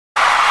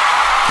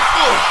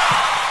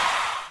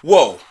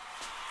Whoa.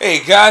 Hey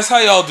guys, how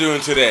y'all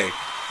doing today?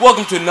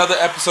 Welcome to another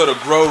episode of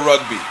Greaux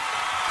Rugby,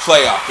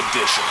 Playoff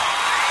Edition.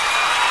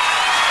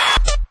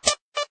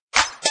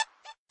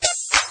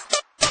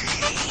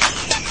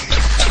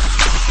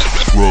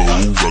 Greaux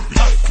Rugby,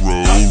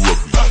 Greaux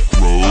Rugby,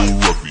 Greaux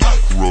Rugby,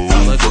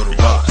 Greaux Rugby,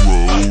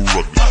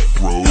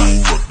 Greaux Rugby,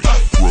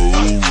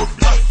 Greaux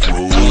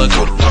Rugby,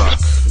 Greaux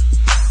Rugby.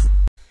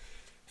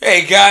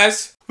 Hey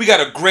guys, we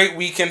got a great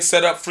weekend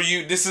set up for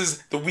you. This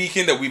is the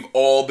weekend that we've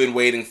all been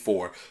waiting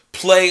for.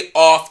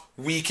 Playoff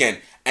weekend,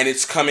 and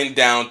it's coming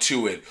down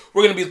to it.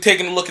 We're going to be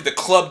taking a look at the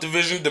club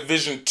division,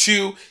 Division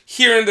 2,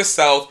 here in the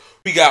South.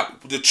 We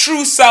got the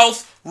True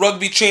South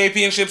Rugby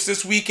Championships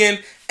this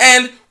weekend,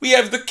 and we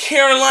have the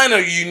Carolina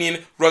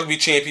Union Rugby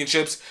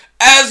Championships,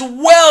 as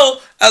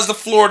well as the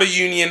Florida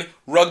Union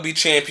Rugby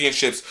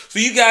Championships. So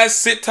you guys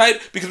sit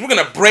tight, because we're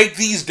going to break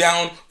these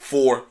down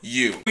for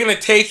you. We're going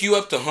to take you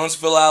up to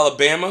Huntsville,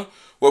 Alabama,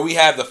 where we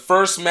have the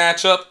first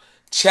matchup,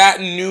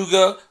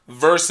 Chattanooga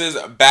versus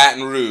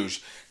Baton Rouge.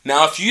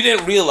 Now, if you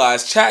didn't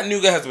realize,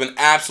 Chattanooga has been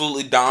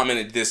absolutely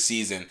dominant this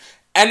season,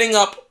 ending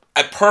up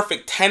a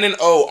perfect 10-0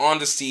 on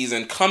the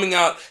season, coming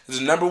out as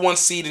the #1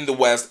 seed in the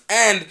West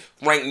and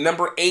ranked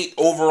number 8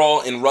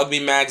 overall in Rugby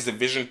Mag's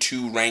Division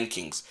 2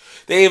 rankings.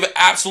 They have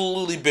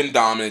absolutely been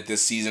dominant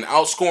this season,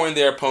 outscoring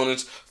their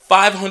opponents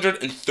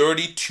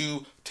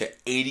 532 to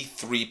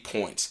 83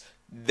 points.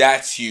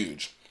 That's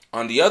huge.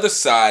 On the other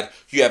side,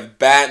 you have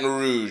Baton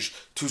Rouge,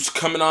 who's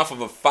coming off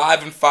of a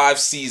 5-5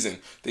 season.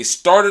 They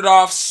started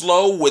off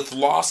slow with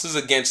losses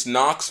against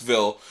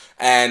Knoxville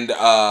and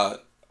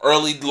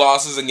early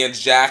losses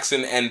against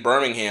Jackson and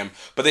Birmingham,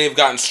 but they have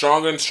gotten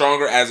stronger and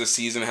stronger as the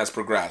season has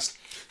progressed.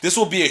 This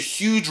will be a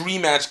huge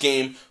rematch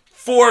game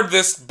for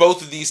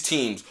both of these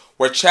teams,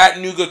 where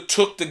Chattanooga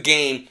took the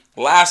game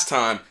last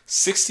time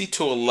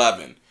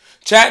 60-11.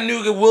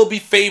 Chattanooga will be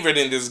favored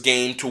in this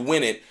game to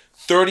win it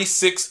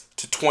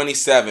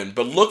 36-27,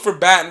 but look for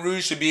Baton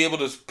Rouge to be able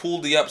to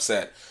pull the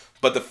upset.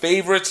 But the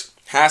favorites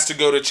has to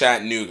go to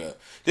Chattanooga.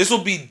 This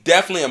will be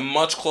definitely a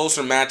much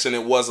closer match than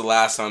it was the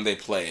last time they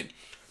played.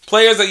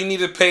 Players that you need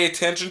to pay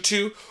attention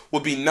to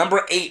will be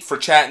number 8 for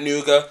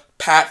Chattanooga,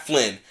 Pat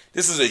Flynn.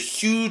 This is a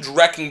huge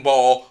wrecking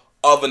ball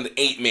of an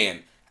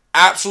 8-man.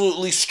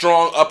 Absolutely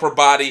strong upper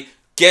body,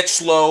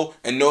 gets low,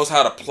 and knows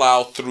how to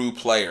plow through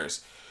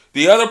players.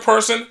 The other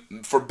person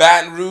for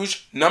Baton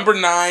Rouge, number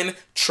 9,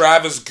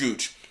 Travis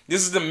Gooch.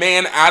 This is the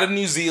man out of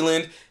New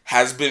Zealand,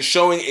 has been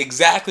showing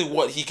exactly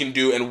what he can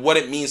do and what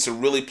it means to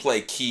really play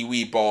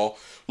Kiwi ball.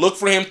 Look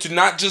for him to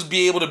not just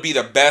be able to be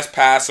the best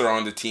passer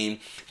on the team,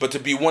 but to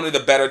be one of the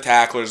better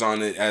tacklers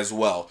on it as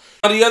well.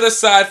 On the other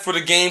side for the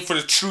game for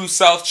the True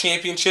South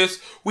Championships,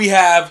 we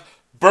have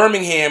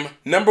Birmingham,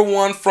 number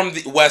 1 from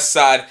the west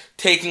side,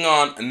 taking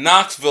on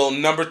Knoxville,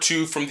 number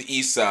 2 from the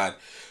east side.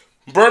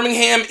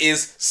 Birmingham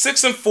is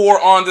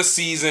 6-4 on the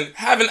season,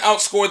 having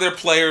outscored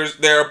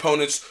their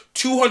opponents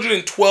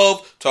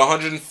 212 to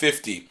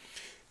 150.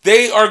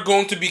 They are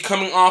going to be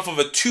coming off of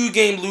a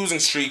 2-game losing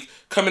streak,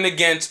 coming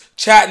against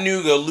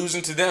Chattanooga,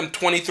 losing to them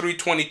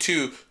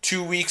 23-22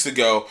 2 weeks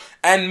ago,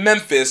 and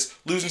Memphis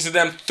losing to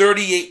them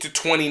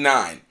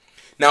 38-29.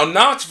 Now,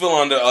 Knoxville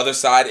on the other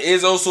side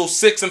is also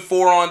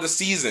 6-4 on the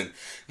season.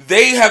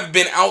 They have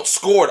been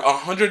outscored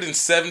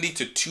 170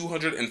 to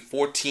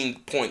 214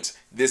 points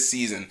this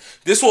season.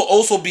 This will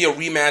also be a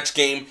rematch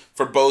game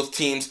for both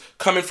teams,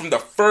 coming from the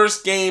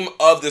first game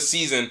of the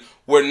season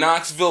where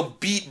Knoxville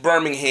beat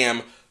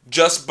Birmingham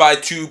just by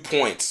 2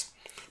 points.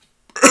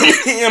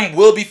 Birmingham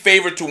will be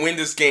favored to win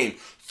this game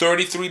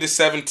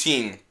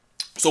 33-17.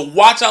 So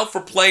watch out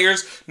for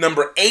players.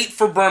 Number 8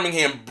 for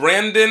Birmingham,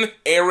 Brandon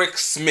Eric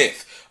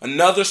Smith.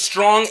 Another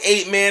strong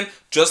 8-man,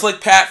 just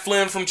like Pat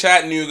Flynn from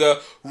Chattanooga,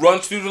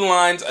 runs through the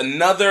lines.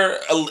 Another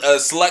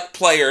select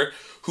player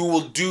who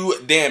will do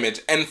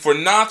damage. And for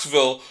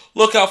Knoxville,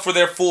 look out for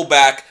their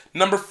fullback,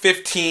 number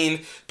 15,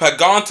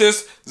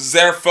 Pagontis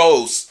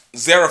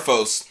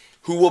Zarafos,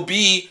 who will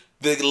be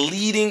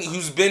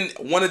who's been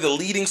one of the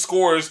leading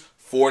scorers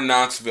for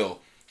Knoxville.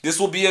 This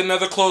will be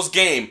another close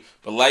game,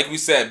 but like we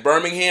said,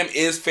 Birmingham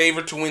is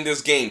favored to win this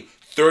game,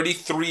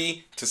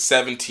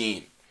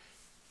 33-17.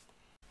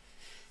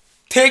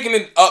 Taking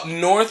it up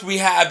north, we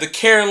have the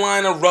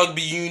Carolina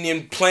Rugby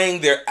Union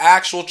playing their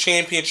actual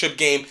championship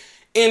game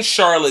in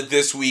Charlotte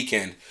this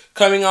weekend.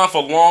 Coming off a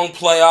long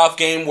playoff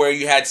game where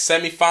you had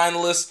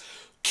semifinalists,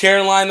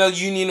 Carolina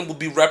Union will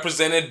be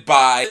represented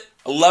by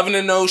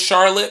 11-0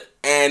 Charlotte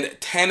and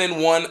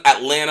 10-1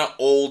 Atlanta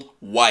Old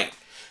White.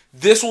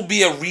 This will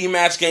be a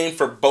rematch game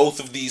for both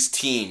of these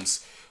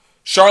teams.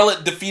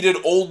 Charlotte defeated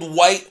Old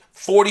White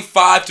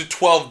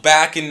 45-12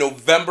 back in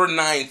November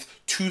 9th,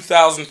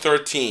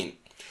 2013.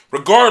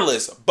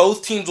 Regardless,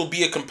 both teams will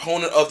be a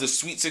component of the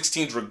Sweet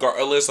 16s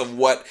regardless of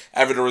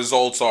whatever the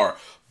results are.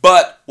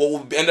 But what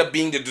will end up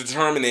being the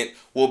determinant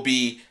will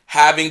be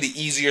having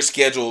the easier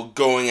schedule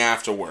going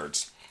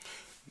afterwards.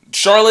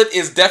 Charlotte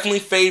is definitely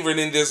favored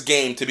in this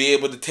game to be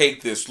able to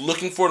take this.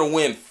 Looking for the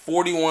win,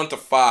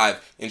 41-5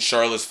 in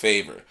Charlotte's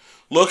favor.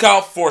 Look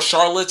out for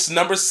Charlotte's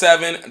number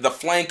 7, the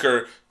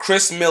flanker,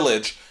 Chris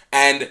Millage.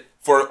 And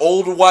for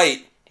Old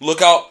White,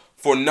 look out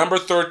for number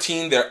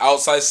 13, their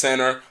outside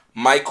center,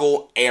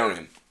 Michael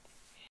Aaron.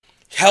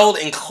 Held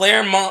in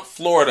Claremont,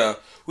 Florida,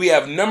 we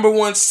have number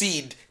 1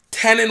 seed,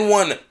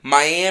 10-1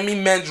 Miami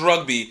men's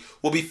rugby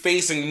will be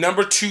facing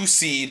number 2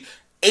 seed,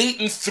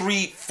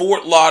 8-3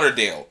 Fort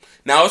Lauderdale.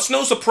 Now, it's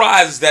no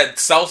surprise that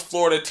South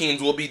Florida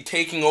teams will be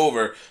taking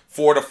over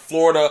for the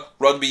Florida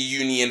Rugby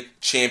Union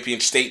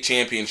state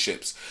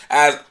championships,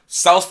 as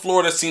South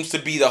Florida seems to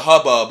be the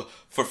hubbub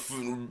for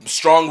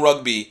strong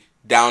rugby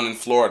down in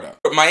Florida.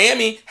 But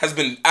Miami has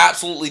been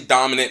absolutely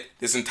dominant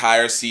this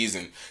entire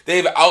season.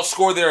 They've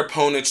outscored their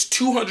opponents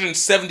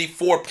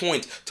 274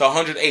 points to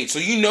 108, so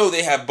you know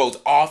they have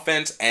both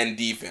offense and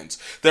defense.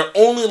 Their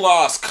only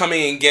loss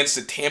coming against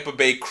the Tampa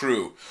Bay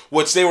Crew,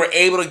 which they were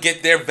able to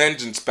get their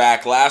vengeance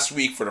back last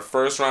week for the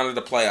first round of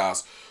the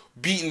playoffs,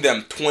 beating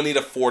them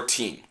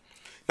 20-14.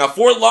 Now,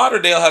 Fort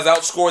Lauderdale has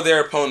outscored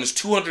their opponents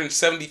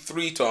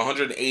 273 to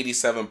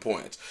 187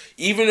 points.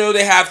 Even though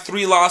they have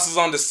 3 losses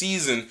on the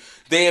season,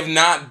 they have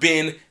not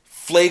been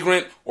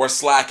flagrant or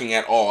slacking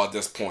at all at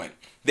this point.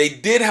 They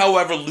did,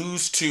 however,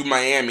 lose to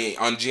Miami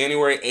on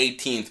January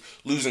 18th,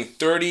 losing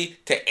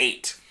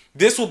 30-8.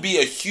 This will be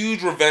a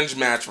huge revenge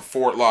match for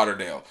Fort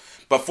Lauderdale.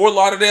 But Fort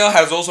Lauderdale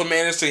has also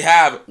managed to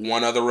have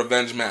one other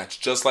revenge match,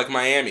 just like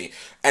Miami.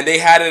 And they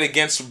had it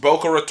against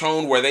Boca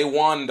Raton, where they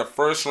won the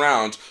first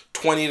round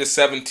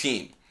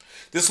 20-17.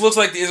 This looks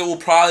like it will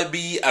probably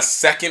be a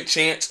second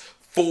chance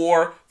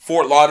for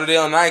Fort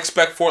Lauderdale, and I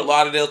expect Fort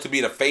Lauderdale to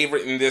be the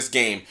favorite in this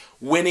game,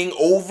 winning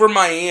over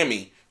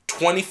Miami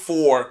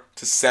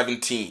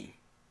 24-17.